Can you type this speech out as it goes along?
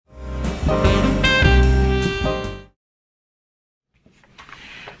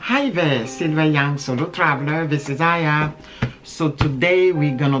Hi there, Silver Young Solo Traveler. This is Aya. So today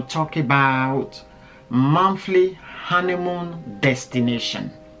we're gonna talk about monthly honeymoon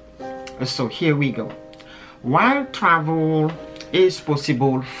destination. So here we go. While travel is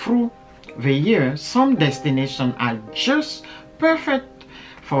possible through the year, some destinations are just perfect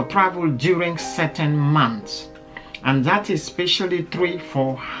for travel during certain months, and that is especially true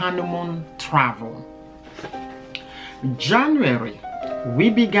for honeymoon travel. January.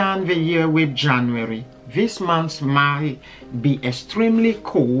 We began the year with January. This month might be extremely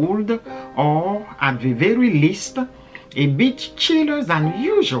cold, or at the very least, a bit chillier than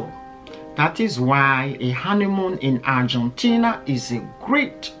usual. That is why a honeymoon in Argentina is a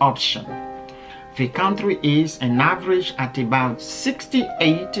great option. The country is on average at about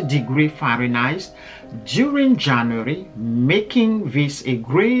 68 degrees Fahrenheit during January, making this a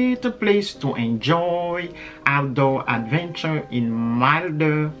great place to enjoy outdoor adventure in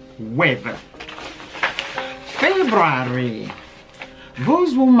milder weather. February.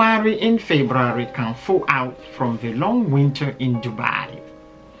 Those who marry in February can fall out from the long winter in Dubai,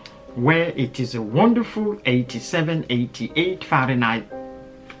 where it is a wonderful 87-88 Fahrenheit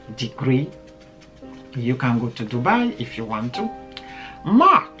degree. You can go to Dubai if you want to.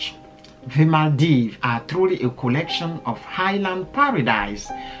 March. The Maldives are truly a collection of highland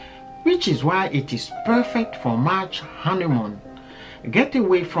paradise, which is why it is perfect for March honeymoon. Get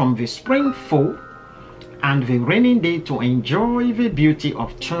away from the spring thaw and the rainy day to enjoy the beauty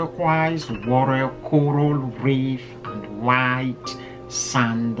of turquoise water, coral reef, and white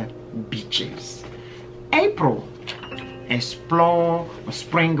sand beaches. April. Explore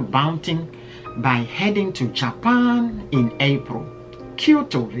spring bounty by heading to Japan in April.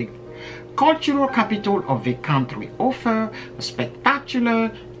 Kyoto, the cultural capital of the country, offers a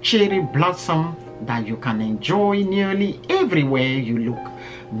spectacular cherry blossom that you can enjoy nearly everywhere you look,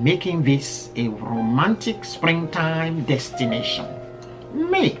 making this a romantic springtime destination.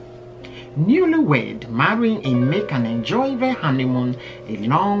 May. Newlywed marrying in May can enjoy their honeymoon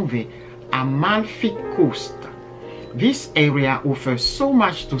along the Amalfi Coast. This area offers so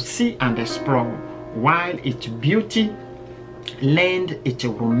much to see and explore, while its beauty lends it a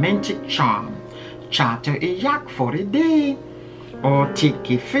romantic charm. Charter a yacht for a day or take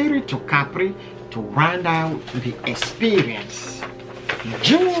a ferry to Capri to round out the experience.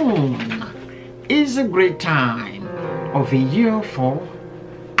 June is a great time of the year for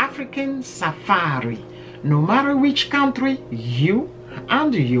African safari. No matter which country you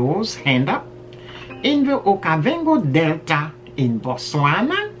and yours end up, in the Okavango Delta in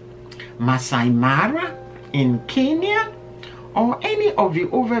Botswana, Masai Mara in Kenya, or any of the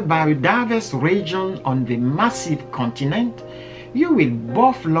other biodiverse regions on the massive continent, you will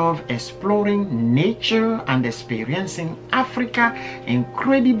both love exploring nature and experiencing Africa's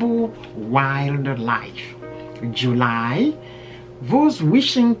incredible wildlife. July. Those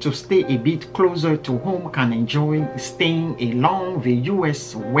wishing to stay a bit closer to home can enjoy staying along the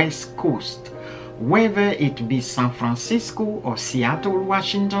U.S. West Coast, whether it be San Francisco or Seattle,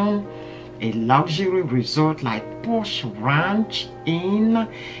 Washington. A luxury resort like Posh Ranch Inn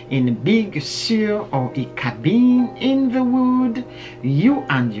in Big Sur or a cabin in the wood, you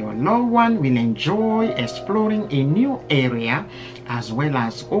and your loved one will enjoy exploring a new area as well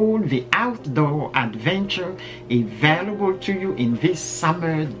as all the outdoor adventure available to you in this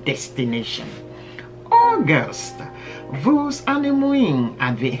summer destination. August. Those honeymooning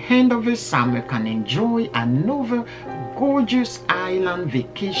at the end of the summer can enjoy another gorgeous island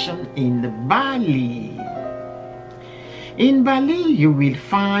vacation in Bali. In Bali, you will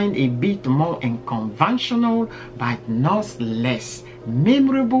find a bit more unconventional but not less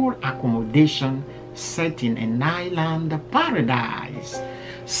memorable accommodation set in an island paradise.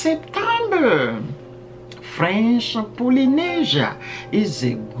 September. French Polynesia is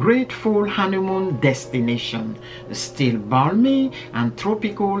a grateful honeymoon destination, still balmy and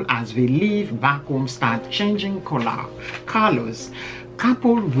tropical as the leaves back home start changing colors.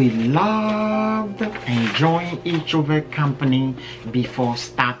 Couples will love enjoying each other's company before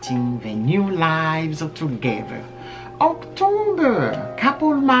starting their new lives together. October.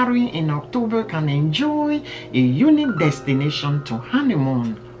 Couple marrying in October can enjoy a unique destination to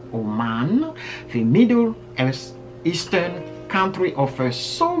honeymoon. Oman, the Middle Eastern country, offers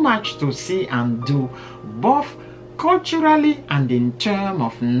so much to see and do, both culturally and in terms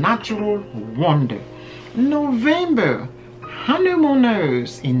of natural wonder. November.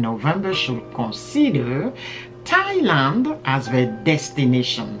 Honeymooners in November should consider Thailand as their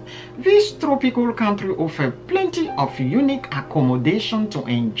destination. This tropical country offers plenty of unique accommodation to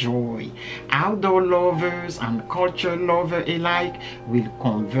enjoy. Outdoor lovers and culture lovers alike will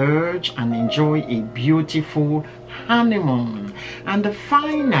converge and enjoy a beautiful honeymoon. And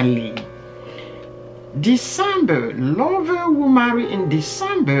finally, December. Lovers who marry in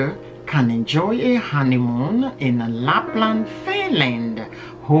December can enjoy a honeymoon in Lapland, Finland,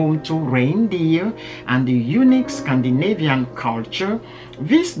 home to reindeer and the unique Scandinavian culture.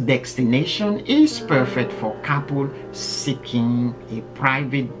 This destination is perfect for couples seeking a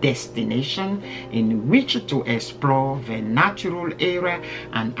private destination in which to explore the natural area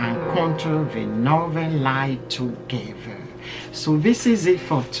and encounter the northern light together. So this is it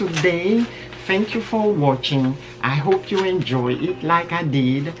for today. Thank you for watching. I hope you enjoy it like I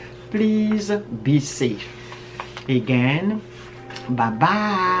did. Please be safe. Again, bye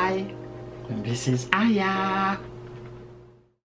bye. This is Aya.